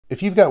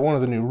If you've got one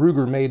of the new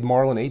Ruger-made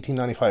Marlin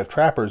 1895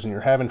 trappers and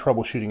you're having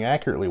trouble shooting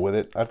accurately with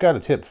it, I've got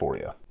a tip for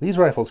you. These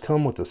rifles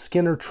come with the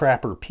Skinner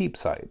Trapper peep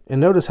sight. And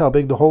notice how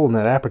big the hole in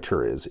that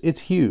aperture is.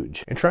 It's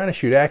huge. And trying to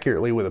shoot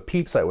accurately with a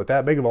peep sight with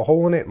that big of a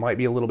hole in it might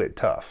be a little bit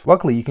tough.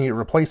 Luckily, you can get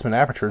replacement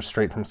apertures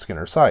straight from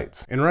Skinner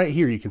sights. And right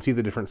here you can see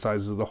the different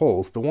sizes of the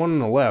holes. The one on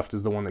the left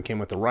is the one that came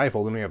with the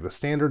rifle, then we have the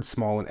standard,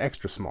 small, and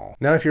extra small.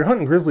 Now if you're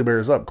hunting grizzly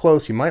bears up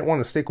close, you might want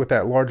to stick with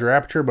that larger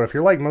aperture, but if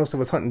you're like most of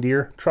us hunting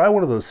deer, try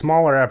one of those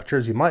smaller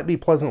apertures. You might be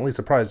pleasantly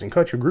surprised and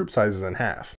cut your group sizes in half.